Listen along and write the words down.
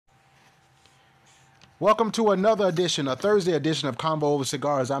Welcome to another edition, a Thursday edition of Convo Over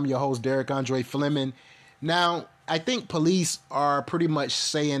Cigars. I'm your host, Derek Andre Fleming. Now, I think police are pretty much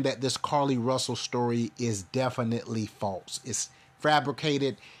saying that this Carlee Russell story is definitely false. It's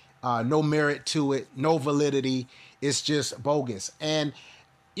fabricated, no merit to it, no validity. It's just bogus. And,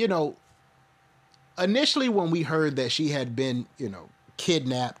 initially when we heard that she had been,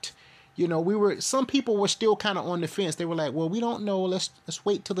 kidnapped, some people were still kind of on the fence. They were like, well, we don't know. Let's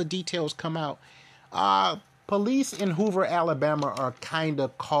wait till the details come out. Police in Hoover, Alabama are kind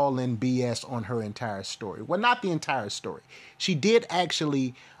of calling BS on her entire story. Well, not the entire story. She did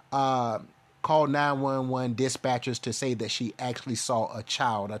actually call 911 dispatchers to say that she actually saw a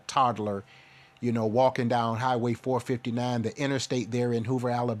child, a toddler, walking down Highway 459, the interstate there in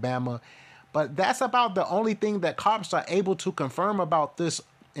Hoover, Alabama. But that's about the only thing that cops are able to confirm about this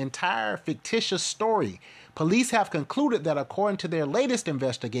entire fictitious story. Police have concluded that according to their latest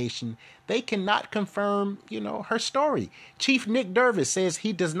investigation, they cannot confirm, her story. Chief Nick Dervis says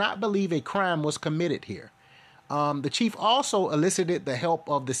he does not believe a crime was committed here. The chief also elicited the help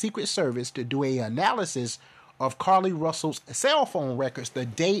of the Secret Service to do an analysis of Carlee Russell's cell phone records the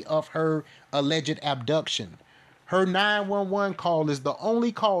day of her alleged abduction. Her 911 call is the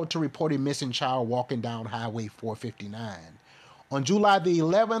only call to report a missing child walking down Highway 459. On July the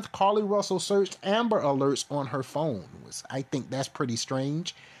 11th, Carlee Russell searched Amber Alerts on her phone. I think that's pretty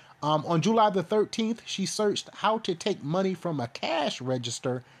strange. On July the 13th, she searched how to take money from a cash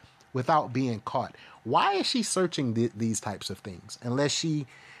register without being caught. Why is she searching these types of things? Unless she,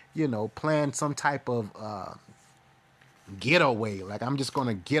 planned some type of getaway, like I'm just going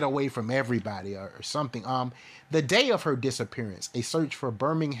to get away from everybody or something. The day of her disappearance, a search for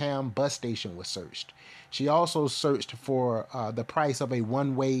Birmingham bus station was searched. She also searched for the price of a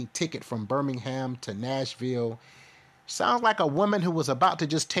one-way ticket from Birmingham to Nashville. Sounds like a woman who was about to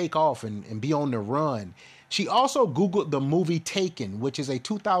just take off and be on the run. She also Googled the movie Taken, which is a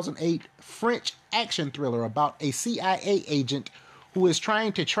 2008 French action thriller about a CIA agent who is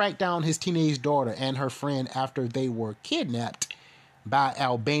trying to track down his teenage daughter and her friend after they were kidnapped by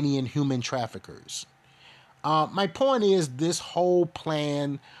Albanian human traffickers. My point is, this whole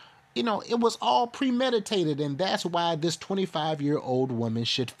plan, it was all premeditated, and that's why this 25-year-old woman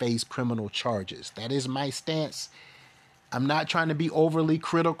should face criminal charges. That is my stance. I'm not trying to be overly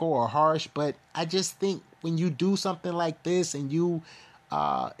critical or harsh, but I just think when you do something like this and you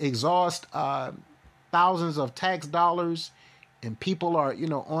exhaust thousands of tax dollars, and people are,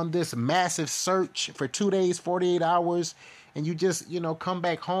 on this massive search for 2 days, 48 hours, and you just, come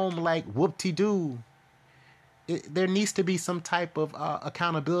back home like whoop-de-doo. There needs to be some type of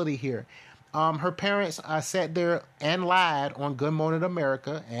accountability here. Her parents sat there and lied on Good Morning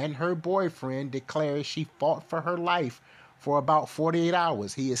America, and her boyfriend declared she fought for her life for about 48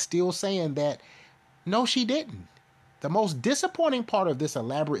 hours. He is still saying that, no, she didn't. The most disappointing part of this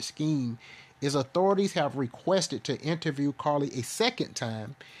elaborate scheme is authorities have requested to interview Carlee a second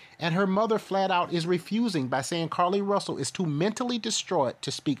time, and her mother flat out is refusing by saying Carlee Russell is too mentally distraught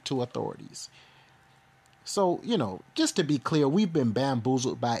to speak to authorities. So, just to be clear, we've been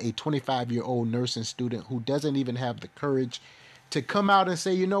bamboozled by a 25-year-old nursing student who doesn't even have the courage to come out and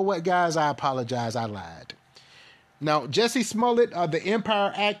say, you know what, guys, I apologize, I lied. Now, Jesse Smollett, the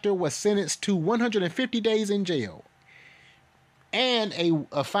Empire actor, was sentenced to 150 days in jail and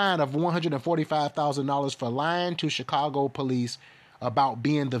a fine of $145,000 for lying to Chicago police about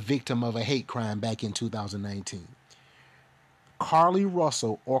being the victim of a hate crime back in 2019. Carlee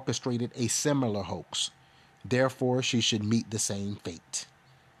Russell orchestrated a similar hoax. Therefore, she should meet the same fate.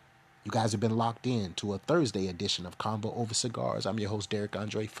 You guys have been locked in to a Thursday edition of Convo Over Cigars. I'm your host, Derek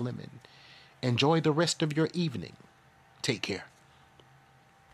Andre Fleming. Enjoy the rest of your evening. Take care.